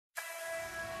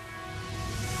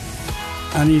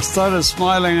And he started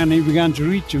smiling and he began to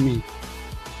read to me.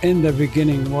 In the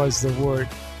beginning was the Word,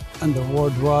 and the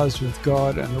Word was with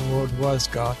God, and the Word was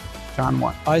God. John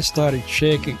 1. I started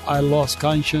shaking. I lost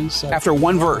conscience. After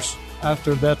one verse?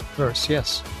 After that verse,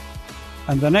 yes.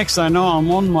 And the next I know,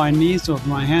 I'm on my knees with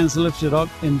my hands lifted up,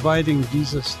 inviting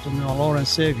Jesus to be my Lord and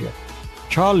Savior.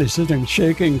 Charlie sitting,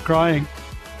 shaking, crying.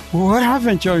 What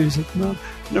happened, Joe? He said, no,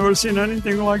 never seen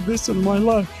anything like this in my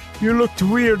life. You looked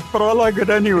weird, but I like it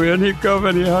anyway. And he came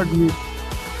and he hugged me.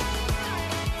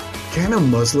 Can a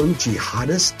Muslim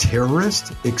jihadist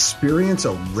terrorist experience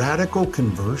a radical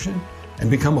conversion and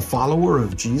become a follower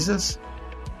of Jesus?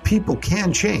 People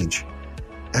can change.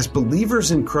 As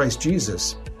believers in Christ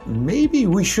Jesus, maybe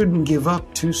we shouldn't give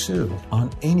up too soon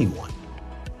on anyone.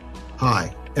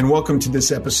 Hi, and welcome to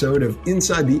this episode of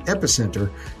Inside the Epicenter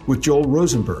with Joel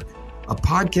Rosenberg, a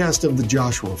podcast of the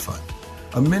Joshua Fund,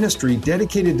 a ministry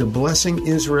dedicated to blessing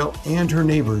Israel and her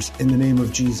neighbors in the name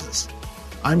of Jesus.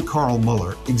 I'm Carl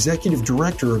Muller, Executive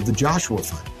Director of the Joshua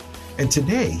Fund, and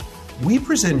today we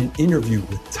present an interview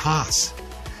with Tas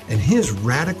and his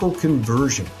radical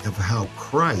conversion of how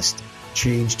Christ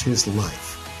changed his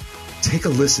life. Take a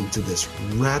listen to this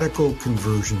radical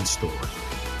conversion story.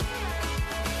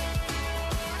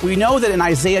 We know that in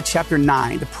Isaiah chapter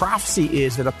 9, the prophecy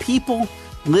is that a people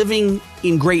living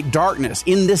in great darkness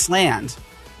in this land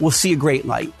will see a great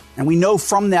light. And we know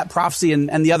from that prophecy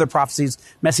and the other prophecies,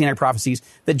 messianic prophecies,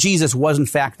 that Jesus was in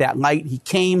fact that light. He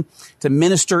came to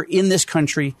minister in this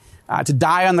country, to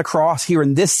die on the cross here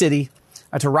in this city,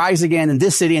 to rise again in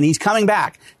this city, and he's coming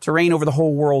back to reign over the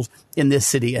whole world in this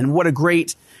city. And what a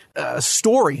great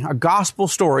story, a gospel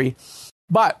story.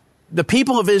 But the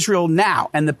people of Israel now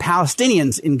and the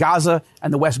Palestinians in Gaza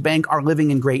and the West Bank are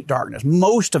living in great darkness.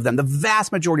 Most of them, the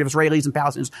vast majority of Israelis and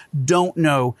Palestinians, don't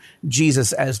know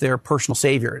Jesus as their personal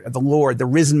Savior, the Lord, the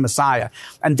risen Messiah.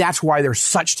 And that's why there's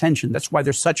such tension. That's why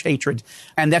there's such hatred.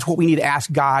 And that's what we need to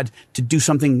ask God to do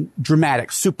something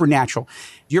dramatic, supernatural.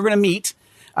 You're going to meet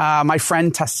my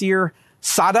friend Tassir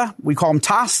Sada. We call him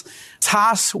Tas.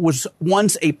 Tas was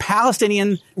once a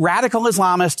Palestinian radical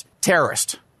Islamist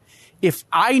terrorist. If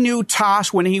I knew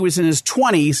Tas when he was in his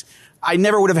 20s, I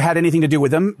never would have had anything to do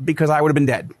with him because I would have been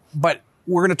dead. But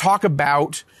we're going to talk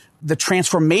about the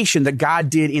transformation that God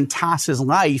did in Tas's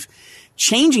life,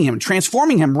 changing him,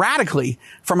 transforming him radically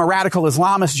from a radical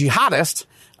Islamist jihadist,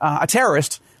 a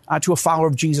terrorist, to a follower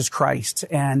of Jesus Christ.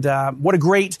 And what a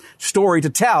great story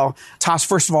to tell. Tas,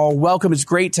 first of all, welcome. It's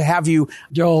great to have you.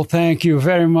 Joel, thank you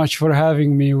very much for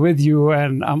having me with you.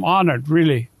 And I'm honored,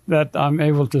 really, that I'm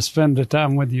able to spend the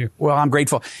time with you. Well, I'm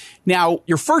grateful. Now,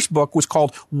 your first book was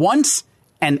called Once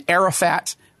an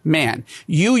Arafat Man.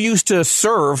 You used to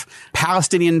serve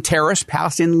Palestinian terrorist,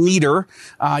 Palestinian leader,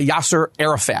 Yasser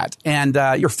Arafat. And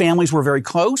your families were very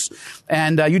close.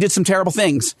 And you did some terrible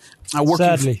things.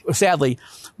 Sadly.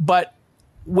 But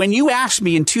when you asked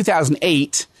me in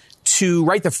 2008 to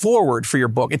write the foreword for your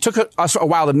book, it took us a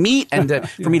while to meet and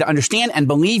for me to understand and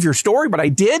believe your story, but I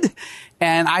did.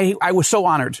 And I was so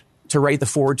honored to write the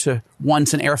foreword to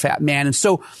Once an Arafat Man. And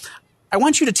so I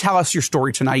want you to tell us your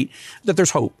story tonight, that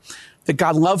there's hope, that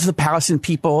God loves the Palestinian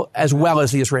people as well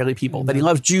as the Israeli people, that he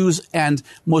loves Jews and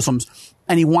Muslims,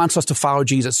 and he wants us to follow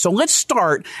Jesus. So let's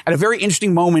start at a very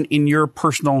interesting moment in your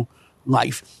personal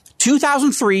life.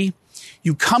 2003,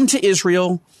 you come to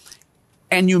Israel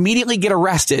and you immediately get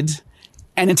arrested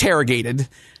and interrogated.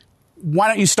 Why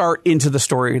don't you start into the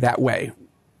story that way?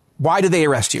 Why did they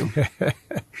arrest you?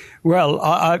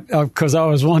 Well, because I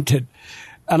was wanted.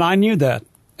 And I knew that.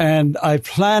 And I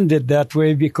planned it that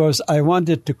way because I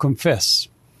wanted to confess.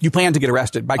 You planned to get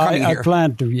arrested by coming here? I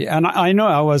planned to be. And I know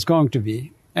I was going to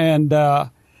be. And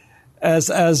as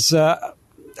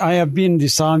I have been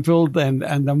discipled,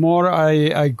 and the more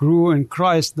I grew in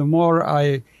Christ, the more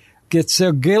I get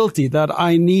so guilty that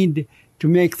I need to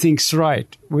make things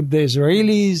right with the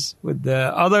Israelis, with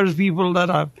the other people that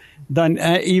I've done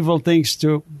evil things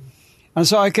to. And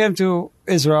so I came to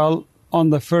Israel on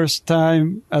the first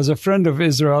time as a friend of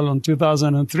Israel in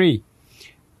 2003.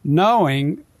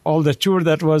 Knowing all the tour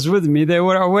that was with me, they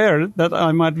were aware that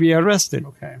I might be arrested.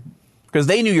 Okay. Because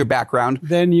they knew your background.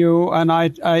 They knew, and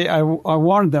I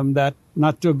warned them that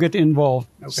not to get involved,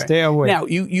 stay away. Now,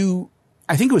 you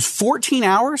I think it was 14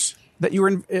 hours that you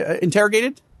were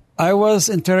interrogated? I was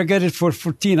interrogated for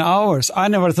 14 hours. I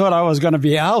never thought I was going to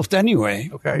be out anyway.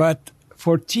 Okay. But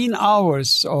 14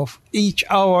 hours of each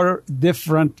hour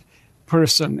different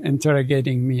person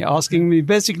interrogating me, asking me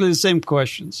basically the same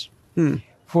questions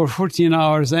for 14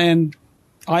 hours. And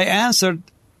I answered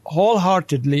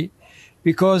wholeheartedly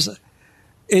because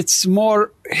it's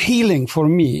more healing for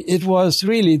me. It was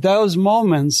really those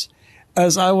moments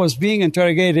as I was being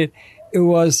interrogated, it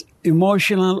was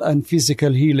emotional and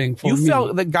physical healing for me. You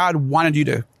felt that God wanted you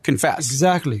to confess.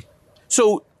 Exactly.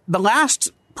 So the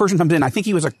last person comes in, I think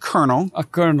he was a colonel. A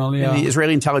colonel, yeah. In the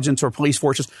Israeli intelligence or police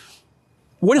forces.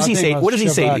 What does he say? What does he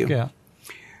say to you? Yeah.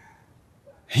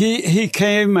 He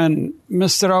came and,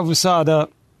 Mr. Abu Sada,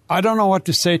 I don't know what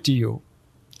to say to you.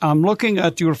 I'm looking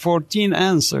at your 14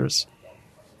 answers.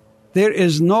 There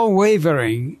is no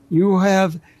wavering. You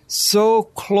have so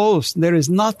close. There is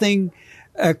nothing,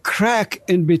 a crack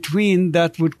in between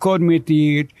that would cause me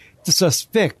to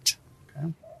suspect.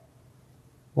 Okay.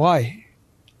 Why?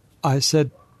 I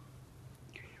said,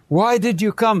 why did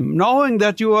you come? Knowing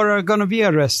that you are going to be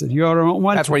arrested. You are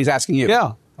wanted. That's what he's asking you?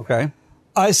 Yeah. Okay.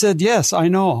 I said, yes, I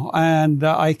know. And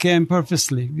I came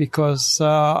purposely because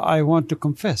I want to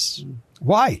confess.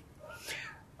 Why?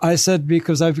 I said,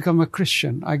 because I've become a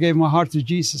Christian. I gave my heart to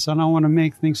Jesus and I want to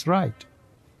make things right.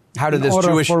 How did this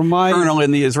Jewish colonel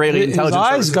in the Israeli intelligence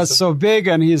services? His eyes got so big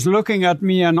and he's looking at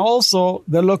me and also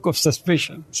the look of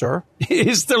suspicion. Sure.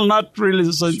 He's still not really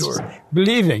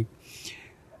believing.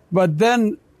 But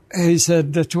then he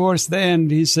said, towards the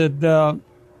end, he said, I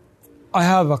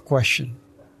have a question.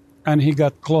 And he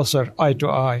got closer, eye to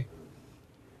eye.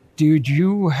 Did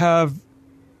you have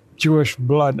Jewish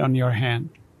blood on your hand?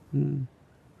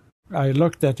 I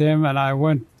looked at him and I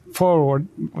went forward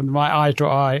with my eye to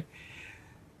eye.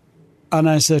 And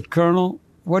I said, Colonel,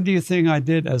 what do you think I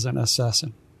did as an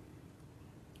assassin?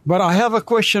 But I have a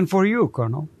question for you,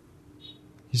 Colonel.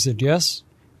 He said, yes.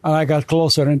 And I got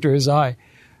closer into his eye.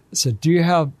 I said, do you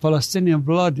have Palestinian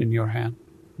blood in your hand?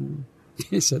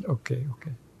 He said, okay.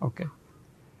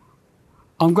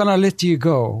 I'm going to let you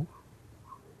go.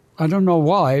 I don't know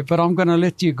why, but I'm going to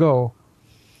let you go.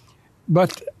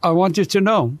 But I want you to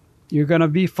know you're going to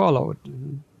be followed.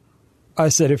 I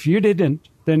said, if you didn't,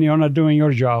 then you're not doing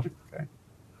your job. Okay.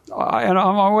 And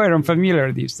I'm aware, I'm familiar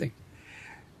with these things.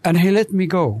 And he let me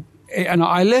go. And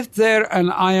I left there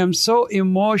and I am so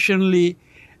emotionally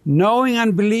knowing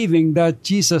and believing that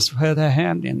Jesus had a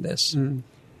hand in this.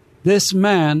 This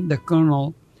man, the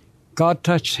colonel, God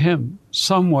touched him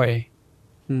some way.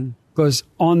 Because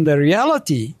on the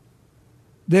reality,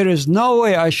 there is no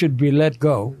way I should be let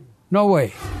go. No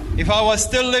way. If I was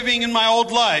still living in my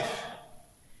old life,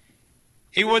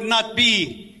 it would not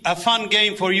be a fun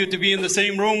game for you to be in the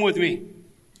same room with me.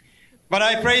 But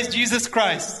I praise Jesus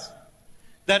Christ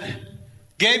that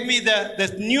gave me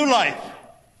the new life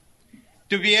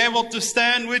to be able to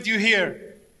stand with you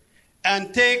here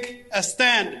and take a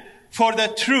stand for the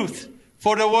truth,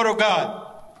 for the Word of God.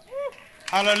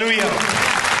 Hallelujah.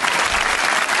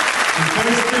 In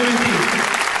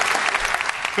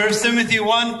 1 Timothy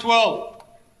 1:12,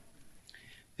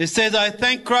 it says, I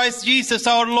thank Christ Jesus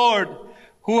our Lord,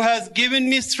 who has given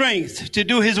me strength to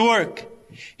do his work.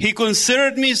 He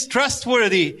considered me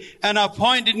trustworthy and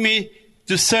appointed me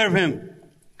to serve him.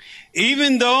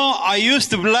 Even though I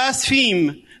used to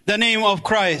blaspheme the name of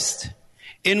Christ,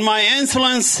 in my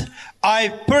insolence I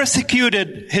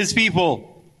persecuted his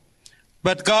people.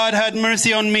 But God had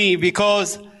mercy on me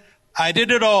because I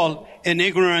did it all in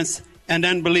ignorance and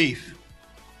unbelief.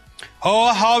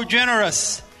 Oh, how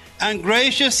generous and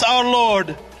gracious our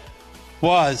Lord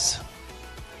was.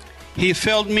 He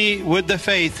filled me with the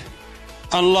faith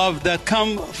and love that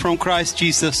come from Christ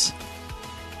Jesus.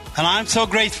 And I'm so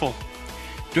grateful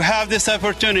to have this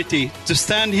opportunity to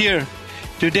stand here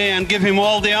today and give him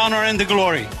all the honor and the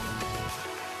glory.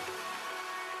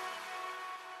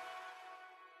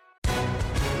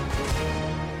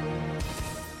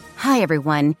 Hi,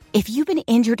 everyone. If you've been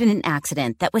injured in an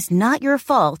accident that was not your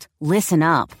fault, listen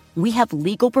up. We have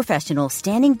legal professionals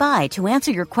standing by to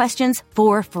answer your questions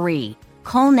for free.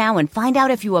 Call now and find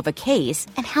out if you have a case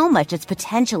and how much it's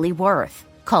potentially worth.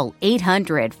 Call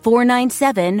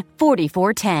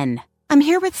 800-497-4410. I'm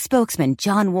here with spokesman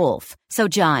John Wolf. So,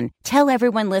 John, tell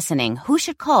everyone listening who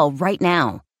should call right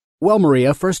now. Well,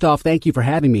 Maria, first off, thank you for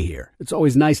having me here. It's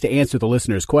always nice to answer the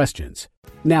listeners' questions.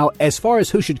 Now, as far as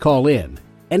who should call in,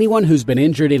 anyone who's been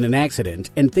injured in an accident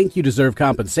and think you deserve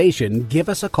compensation, give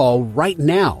us a call right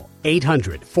now.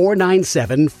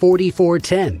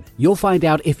 800-497-4410. You'll find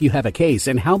out if you have a case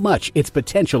and how much it's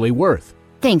potentially worth.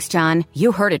 Thanks, John.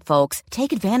 You heard it, folks.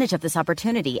 Take advantage of this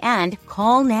opportunity and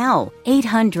call now.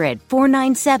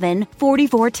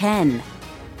 800-497-4410.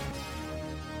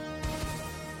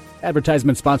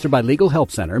 Advertisement sponsored by Legal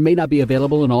Help Center. May not be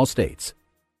available in all states.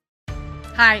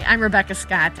 Hi, I'm Rebecca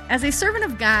Scott. As a servant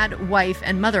of God, wife,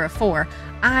 and mother of 4,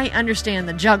 I understand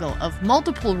the juggle of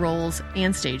multiple roles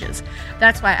and stages.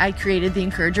 That's why I created the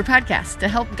Encourager podcast to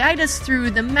help guide us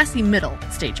through the messy middle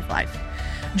stage of life.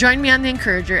 Join me on The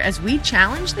Encourager as we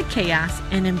challenge the chaos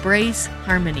and embrace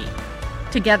harmony.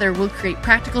 Together, we'll create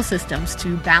practical systems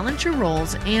to balance your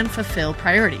roles and fulfill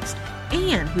priorities.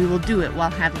 And we will do it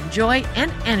while having joy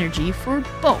and energy for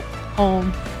both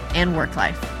home and work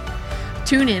life.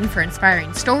 Tune in for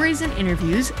inspiring stories and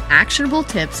interviews, actionable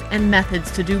tips, and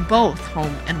methods to do both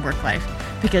home and work life.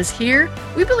 Because here,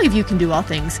 we believe you can do all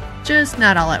things, just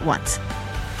not all at once.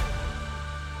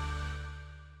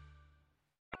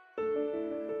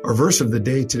 Our verse of the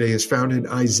day today is found in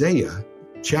Isaiah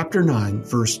chapter 9,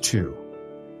 verse 2.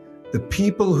 The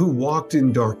people who walked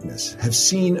in darkness have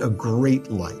seen a great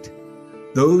light.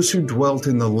 Those who dwelt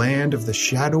in the land of the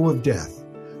shadow of death,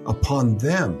 upon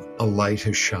them a light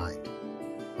has shined.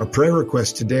 Our prayer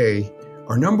requests today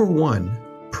are: number one,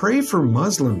 pray for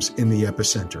Muslims in the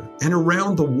epicenter and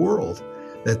around the world,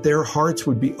 that their hearts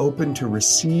would be open to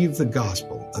receive the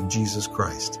gospel of Jesus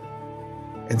Christ.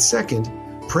 And second,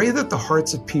 pray that the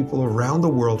hearts of people around the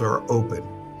world are open,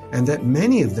 and that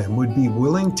many of them would be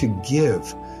willing to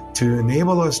give to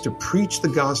enable us to preach the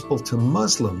gospel to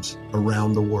Muslims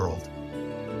around the world.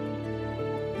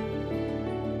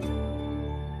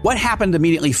 What happened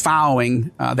immediately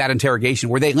following that interrogation,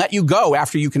 where they let you go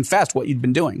after you confessed what you'd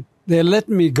been doing? They let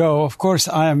me go. Of course,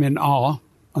 I am in awe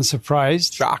and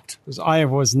surprised. Shocked. Because I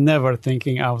was never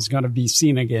thinking I was going to be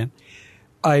seen again.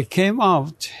 I came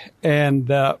out, and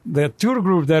the tour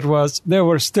group they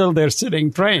were still there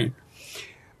sitting praying.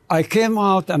 I came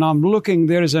out, and I'm looking,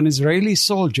 there is an Israeli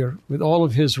soldier with all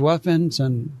of his weapons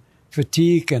and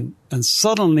fatigue, and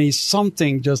suddenly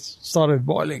something just started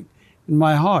boiling in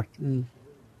my heart.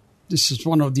 This is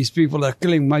one of these people that are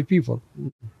killing my people.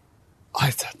 I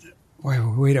thought,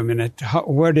 wait a minute,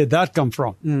 where did that come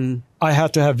from? I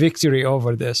had to have victory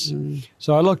over this.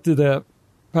 So I looked at the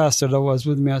pastor that was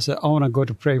with me. I said, I want to go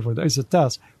to pray for that. He said,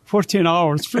 Taz, 14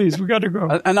 hours, please, we got to go.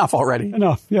 Enough already.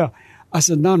 Enough, yeah. I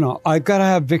said, no, I got to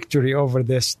have victory over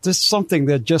this. This is something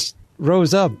that just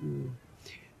rose up.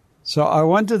 So I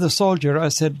went to the soldier. I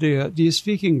said, do you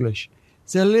speak English? He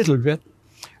said, a little bit.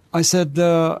 I said,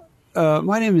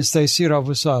 my name is Taysir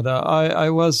Abu Sada. I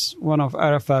was one of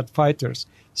Arafat fighters.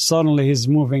 Suddenly he's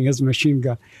moving his machine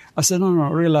gun. I said, no,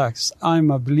 relax.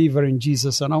 I'm a believer in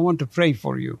Jesus, and I want to pray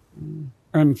for you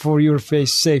and for your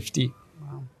faith's safety.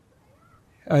 Wow.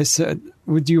 I said,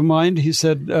 would you mind? He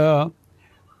said,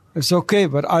 it's okay,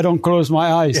 but I don't close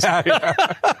my eyes. Yeah.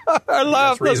 I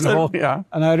laughed. That's reasonable, I said, yeah.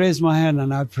 And I raised my hand,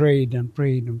 and I prayed and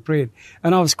prayed and prayed.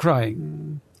 And I was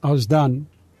crying. I was done.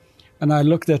 And I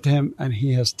looked at him, and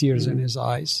he has tears in his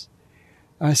eyes.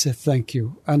 I said, thank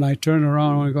you. And I turned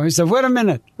around and go. He said, wait a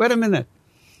minute.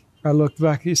 I looked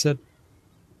back. He said,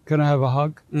 can I have a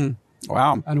hug?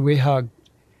 Wow. And we hugged.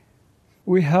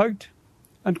 We hugged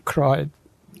and cried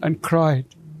and cried.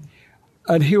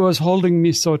 And he was holding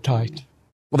me so tight.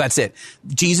 Well, that's it.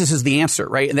 Jesus is the answer,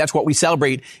 right? And that's what we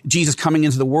celebrate, Jesus coming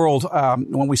into the world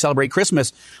when we celebrate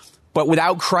Christmas. But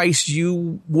without Christ,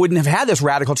 you wouldn't have had this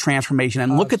radical transformation.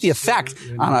 And look at the effect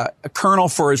on a colonel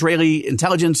for Israeli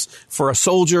intelligence, for a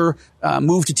soldier,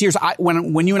 moved to tears.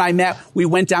 When you and I met, we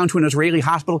went down to an Israeli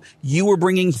hospital. You were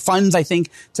bringing funds, I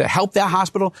think, to help that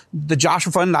hospital. The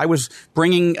Joshua Fund, I was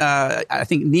bringing, I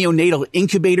think, neonatal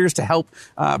incubators to help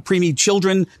preemie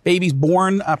children, babies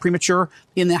born premature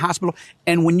in the hospital.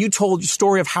 And when you told your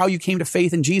story of how you came to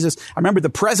faith in Jesus, I remember the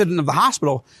president of the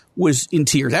hospital was in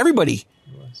tears. Everybody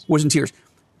was in tears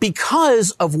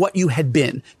because of what you had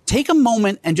been. Take a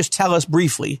moment and just tell us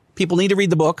briefly. People need to read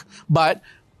the book, but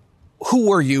who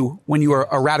were you when you were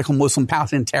a radical Muslim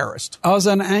Palestinian terrorist? I was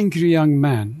an angry young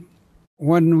man.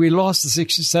 When we lost the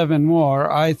 67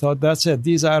 war, I thought, that's it.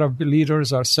 These Arab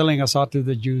leaders are selling us out to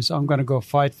the Jews. I'm going to go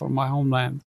fight for my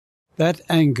homeland. That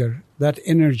anger, that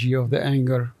energy of the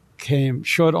anger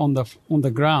showed on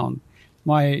the ground.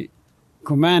 My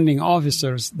commanding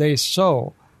officers, they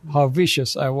saw how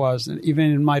vicious I was. And even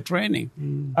in my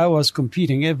training, I was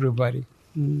competing everybody.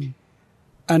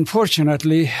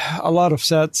 Unfortunately, a lot of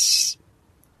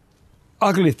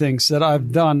ugly things that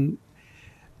I've done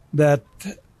that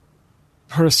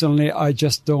personally I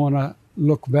just don't want to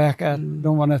look back at,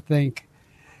 don't want to think.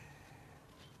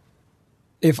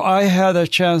 If I had a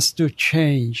chance to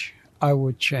change, I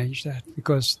would change that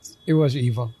because it was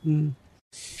evil,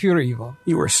 pure evil.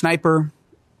 You were a sniper.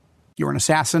 You were an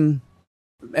assassin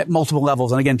at multiple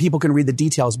levels. And again, people can read the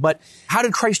details, but how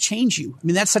did Christ change you? I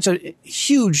mean, that's such a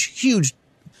huge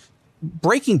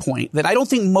breaking point that I don't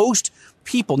think most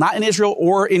people, not in Israel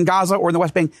or in Gaza or in the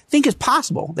West Bank, think is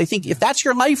possible. They think if that's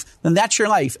your life, then that's your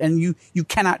life, and you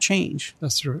cannot change.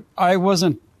 That's true. I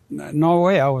wasn't, no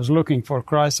way I was looking for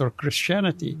Christ or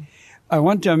Christianity. I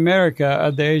went to America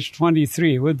at the age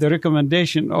 23 with the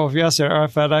recommendation of Yasser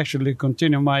Arafat actually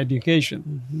continue my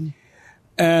education.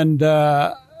 And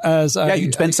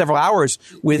you'd spend several hours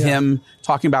with him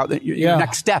talking about your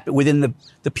next step within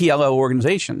the PLO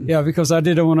organization. Yeah, because I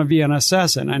didn't want to be an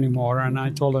assassin anymore. And I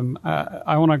told him,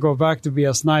 I want to go back to be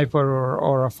a sniper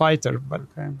or a fighter.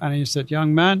 And he said,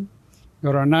 young man,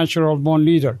 you're a natural born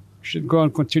leader. You should go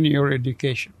and continue your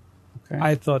education. Okay.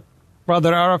 I thought,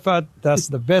 Brother Arafat, that's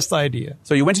the best idea.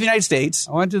 So you went to the United States.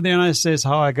 I went to the United States.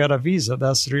 How I got a visa,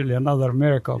 that's really another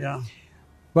miracle. Yeah.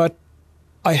 But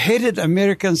I hated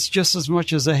Americans just as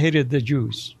much as I hated the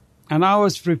Jews. And I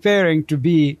was preparing to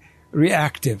be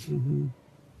reactive.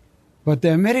 But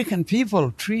the American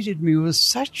people treated me with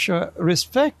such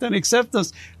respect and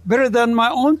acceptance, better than my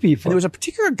own people. And there was a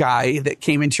particular guy that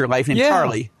came into your life named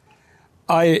Charlie.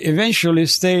 I eventually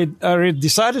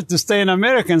decided to stay in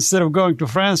America instead of going to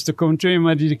France to continue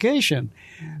my education,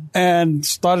 and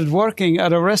started working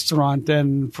at a restaurant,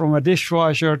 and from a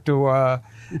dishwasher to a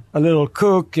little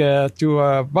cook to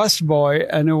a busboy.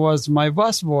 And it was my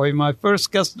busboy, my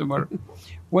first customer,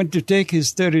 went to take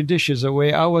his 30 dishes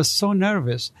away. I was so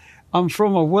nervous. I'm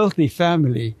from a wealthy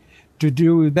family. To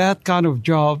do that kind of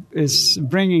job is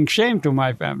bringing shame to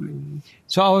my family.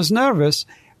 So I was nervous.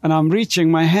 And I'm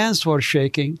reaching, my hands were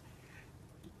shaking.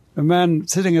 A man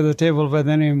sitting at the table by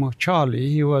the name of Charlie,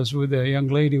 he was with a young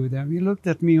lady with him. He looked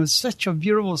at me with such a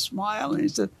beautiful smile, and he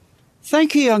said,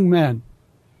 thank you, young man.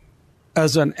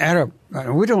 As an Arab,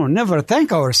 we don't never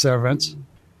thank our servants.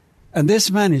 And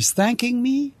this man is thanking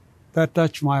me. That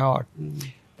touched my heart.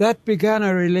 That began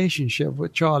a relationship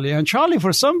with Charlie. And Charlie,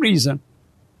 for some reason,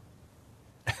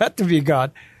 had to be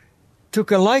God, took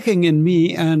a liking in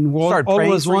me and was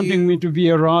always wanting me to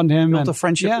be around him. Built a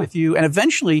friendship with you. And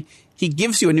eventually, he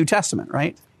gives you a New Testament,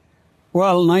 right?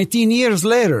 Well, 19 years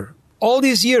later, all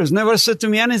these years, never said to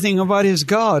me anything about his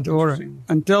God. Or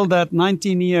until that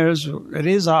 19 years at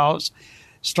his house,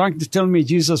 he's trying to tell me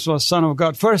Jesus was Son of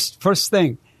God. First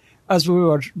thing, as we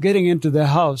were getting into the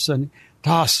house, and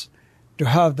Tas, to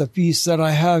have the peace that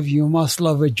I have, you must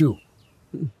love a Jew.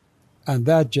 And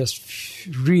that just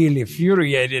really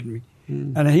infuriated me.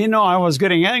 And he knew I was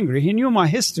getting angry. He knew my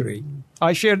history.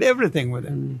 I shared everything with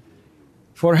him.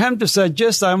 For him to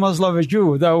suggest I must love a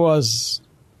Jew, that was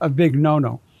a big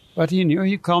no-no. But he knew.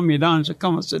 He calmed me down and said,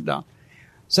 come and sit down.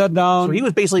 Sat down. So he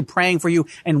was basically praying for you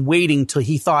and waiting till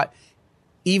he thought,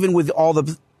 even with all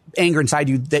the anger inside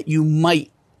you, that you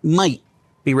might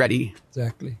be ready.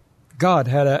 Exactly. God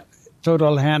had a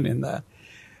total hand in that.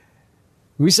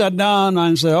 We sat down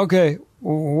and said, okay,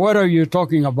 what are you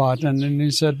talking about? And then he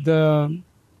said,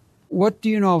 what do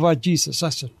you know about Jesus? I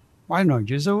said, I know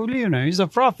Jesus. Well, you know, he's a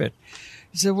prophet.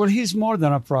 He said, well, he's more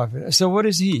than a prophet. I said, what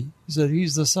is he? He said,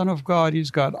 he's the Son of God. He's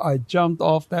God. I jumped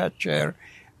off that chair,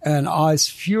 and as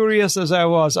furious as I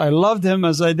was, I loved him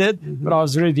as I did, but I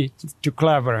was ready to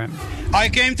clever him. I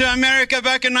came to America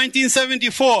back in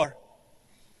 1974.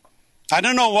 I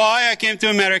don't know why I came to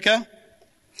America.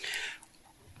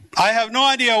 I have no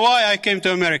idea why I came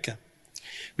to America.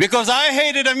 Because I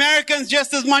hated Americans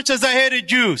just as much as I hated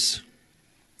Jews.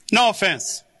 No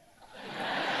offense.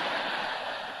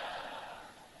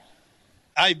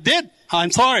 I did. I'm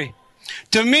sorry.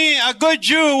 To me, a good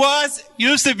Jew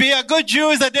used to be a good Jew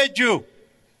is a dead Jew.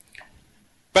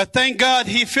 But thank God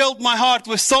he filled my heart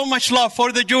with so much love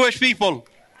for the Jewish people.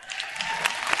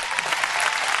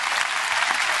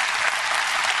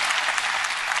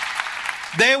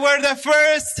 They were the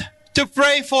first to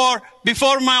pray for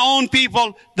before my own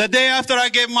people the day after I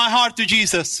gave my heart to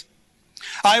Jesus.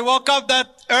 I woke up that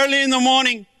early in the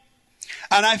morning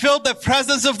and I felt the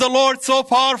presence of the Lord so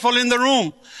powerful in the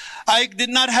room. I did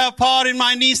not have power in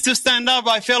my knees to stand up.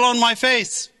 I fell on my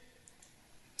face.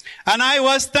 And I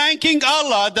was thanking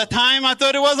Allah at the time. I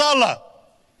thought it was Allah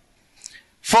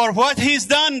for what He's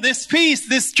done, this peace,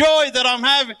 this joy that I'm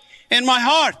having in my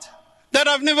heart that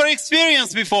I've never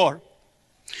experienced before.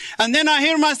 And then I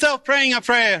hear myself praying a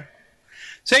prayer,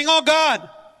 saying, oh God,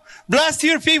 bless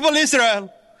your people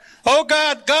Israel. Oh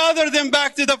God, gather them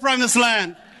back to the promised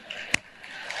land.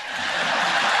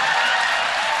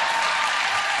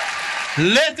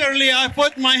 Literally, I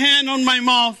put my hand on my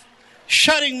mouth,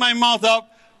 shutting my mouth up.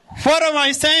 What am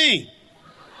I saying?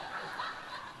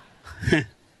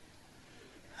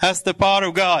 That's the power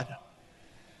of God,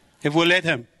 if we let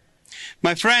Him.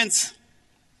 My friends,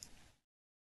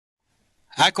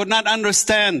 I could not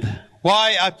understand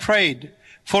why I prayed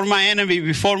for my enemy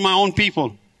before my own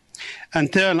people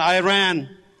until I ran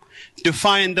to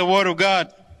find the Word of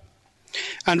God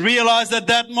and realized at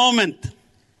that moment,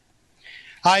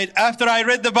 after I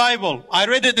read the Bible, I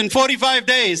read it in 45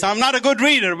 days. I'm not a good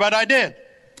reader, but I did.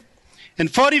 In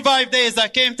 45 days, I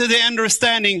came to the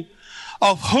understanding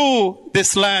of who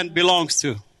this land belongs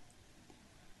to.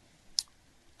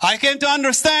 I came to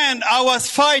understand I was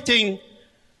fighting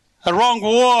a wrong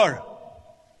war.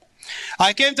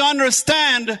 I came to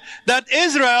understand that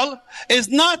Israel is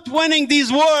not winning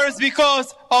these wars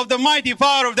because of the mighty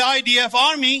power of the IDF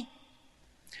army.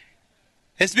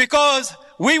 It's because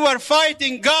we were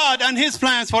fighting God and His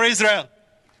plans for Israel.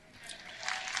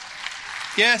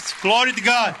 Yes, glory to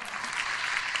God.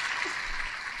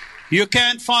 You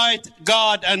can't fight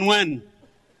God and win.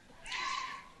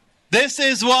 This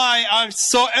is why I'm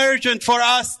so urgent for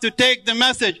us to take the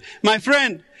message. My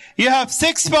friend, you have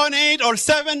 6.8 or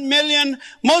 7 million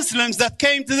Muslims that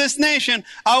came to this nation.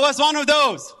 I was one of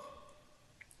those.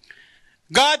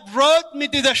 God brought me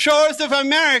to the shores of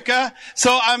America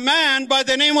so a man by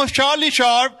the name of Charlie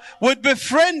Sharp would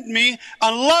befriend me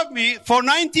and love me for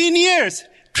 19 years,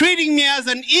 treating me as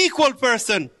an equal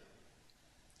person.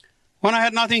 When I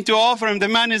had nothing to offer him, the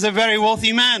man is a very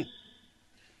wealthy man.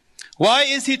 Why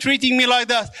is he treating me like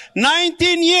that?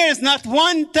 19 years, not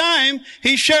one time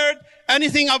he shared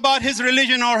anything about his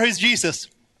religion or his Jesus.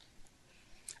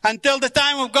 Until the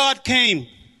time of God came.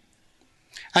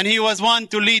 And he was one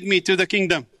to lead me to the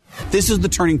kingdom. This is the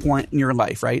turning point in your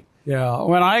life, right? Yeah,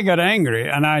 when I got angry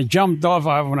and I jumped off,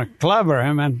 I want to clever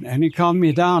him, and he calmed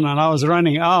me down, and I was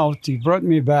running out. He brought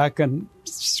me back and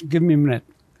give me a minute.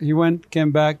 He went,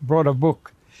 came back, brought a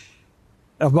book,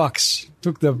 a box,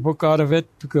 took the book out of it,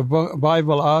 took the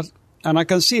Bible out, and I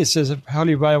can see it says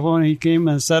Holy Bible, and he came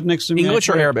and sat next to me. English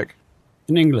or Arabic?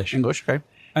 In English. English, okay.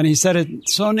 And he said it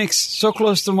so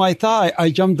close to my thigh,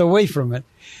 I jumped away from it.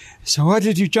 So why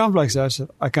did you jump like that? I said,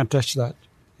 I can't touch that.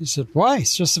 He said, why?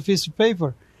 It's just a piece of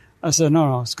paper. I said,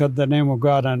 no, it's got the name of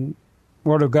God and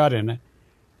Word of God in it.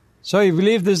 So you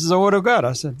believe this is the Word of God?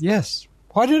 I said, yes.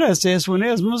 Why did I say yes when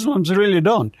yes? Muslims really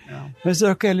don't. Yeah. I said,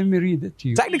 okay, let me read it to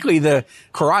you. Technically, the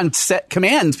Quran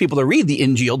commands people to read the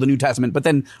Injil, the New Testament, but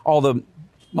then all the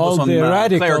Muslim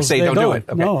clerics say don't do it.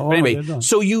 Okay. No, but anyway,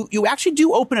 so you actually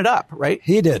do open it up, right?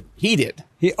 He did. He did.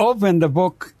 He opened the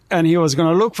book and he was going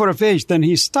to look for a page. Then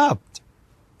he stopped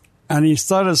and he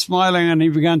started smiling and he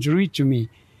began to read to me.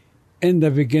 In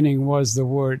the beginning was the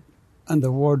Word, and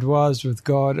the Word was with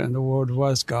God, and the Word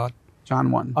was God. John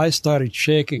 1. I started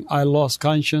shaking. I lost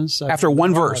conscience. After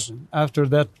one verse? After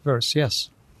that verse,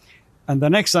 yes. And the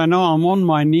next I know, I'm on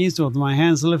my knees with my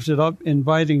hands lifted up,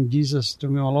 inviting Jesus to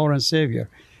be my Lord and Savior.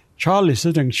 Charlie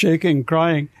sitting, shaking,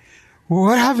 crying.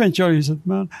 What happened, Charlie? He said,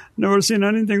 man, never seen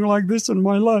anything like this in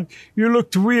my life. You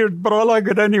looked weird, but I like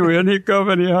it anyway. And he came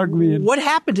and he hugged me. What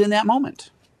happened in that moment?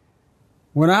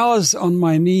 When I was on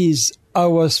my knees, I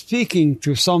was speaking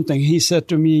to something. He said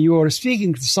to me, you are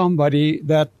speaking to somebody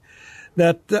that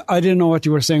I didn't know what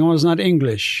you were saying. It was not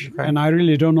English. Okay. And I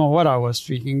really don't know what I was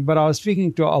speaking. But I was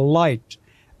speaking to a light,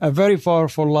 a very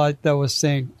powerful light that was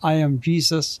saying, I am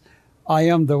Jesus. I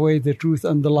am the way, the truth,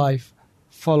 and the life.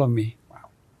 Follow me. Wow.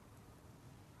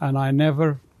 And I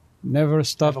never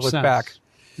stopped never looked back.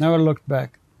 Never looked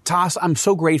back. Tass, I'm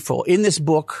so grateful. In this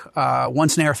book,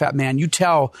 Once an Arafat Man, you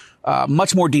tell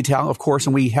much more detail, of course,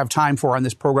 than we have time for on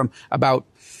this program about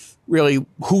really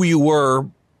who you were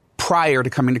prior to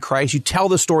coming to Christ. You tell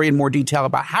the story in more detail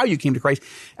about how you came to Christ,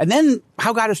 and then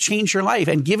how God has changed your life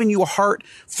and given you a heart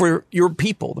for your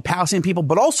people, the Palestinian people,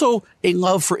 but also a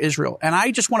love for Israel. And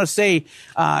I just want to say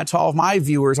to all of my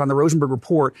viewers on the Rosenberg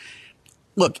Report,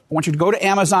 look, I want you to go to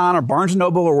Amazon or Barnes &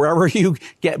 Noble or wherever you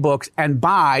get books and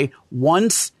buy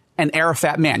Once an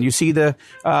Arafat Man. You see the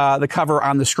cover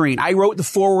on the screen. I wrote the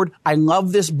foreword. I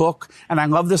love this book and I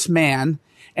love this man.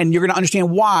 And you're going to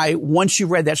understand why once you've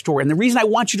read that story. And the reason I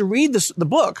want you to read the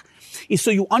book is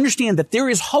so you understand that there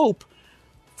is hope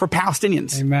for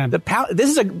Palestinians. Amen. This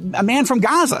is a man from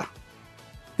Gaza.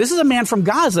 This is a man from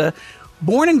Gaza,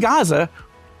 born in Gaza,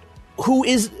 who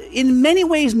is in many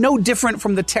ways no different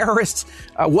from the terrorists,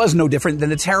 was no different than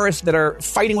the terrorists that are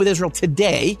fighting with Israel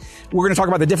today. We're going to talk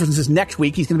about the differences next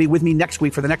week. He's going to be with me next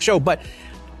week for the next show. But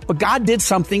God did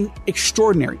something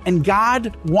extraordinary. And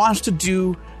God wants to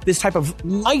do this type of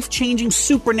life-changing,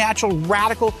 supernatural,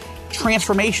 radical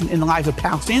transformation in the lives of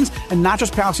Palestinians, and not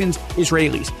just Palestinians,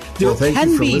 Israelis. There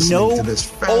can be no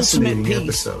ultimate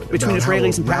peace between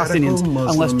Israelis and Palestinians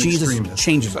unless Jesus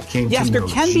changes us. Yes, there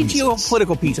can be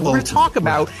geopolitical peace. And we're going to talk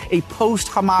about a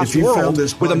post-Hamas world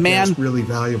with a man really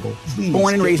valuable,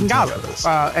 born and raised in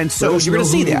Gaza. And so you're going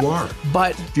to see that.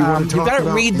 But you've got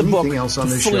to read the book to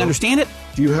fully understand it.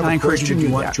 Do you have a question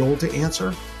you want Joel to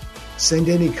answer? Send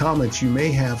any comments you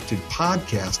may have to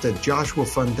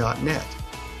podcast@joshuafund.net.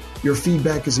 Your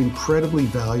feedback is incredibly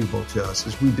valuable to us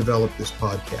as we develop this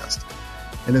podcast.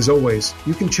 And as always,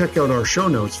 you can check out our show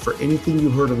notes for anything you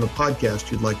heard on the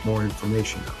podcast you'd like more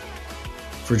information on.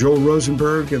 For Joel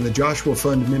Rosenberg and the Joshua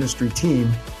Fund Ministry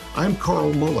team, I'm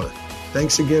Carl Muller.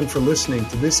 Thanks again for listening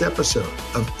to this episode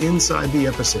of Inside the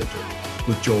Epicenter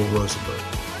with Joel Rosenberg.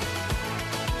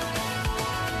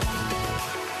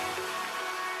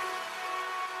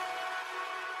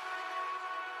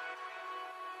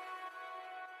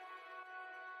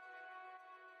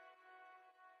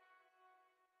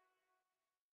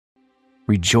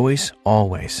 Rejoice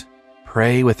always.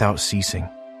 Pray without ceasing.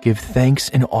 Give thanks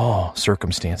in all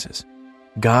circumstances.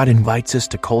 God invites us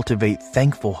to cultivate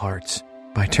thankful hearts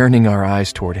by turning our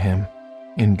eyes toward Him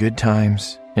in good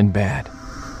times and bad.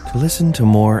 To listen to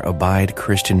more Abide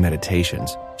Christian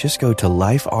meditations, just go to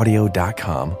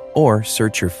lifeaudio.com or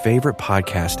search your favorite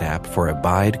podcast app for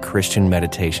Abide Christian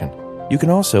Meditation. You can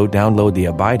also download the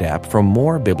Abide app for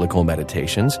more biblical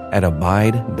meditations at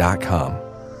abide.com.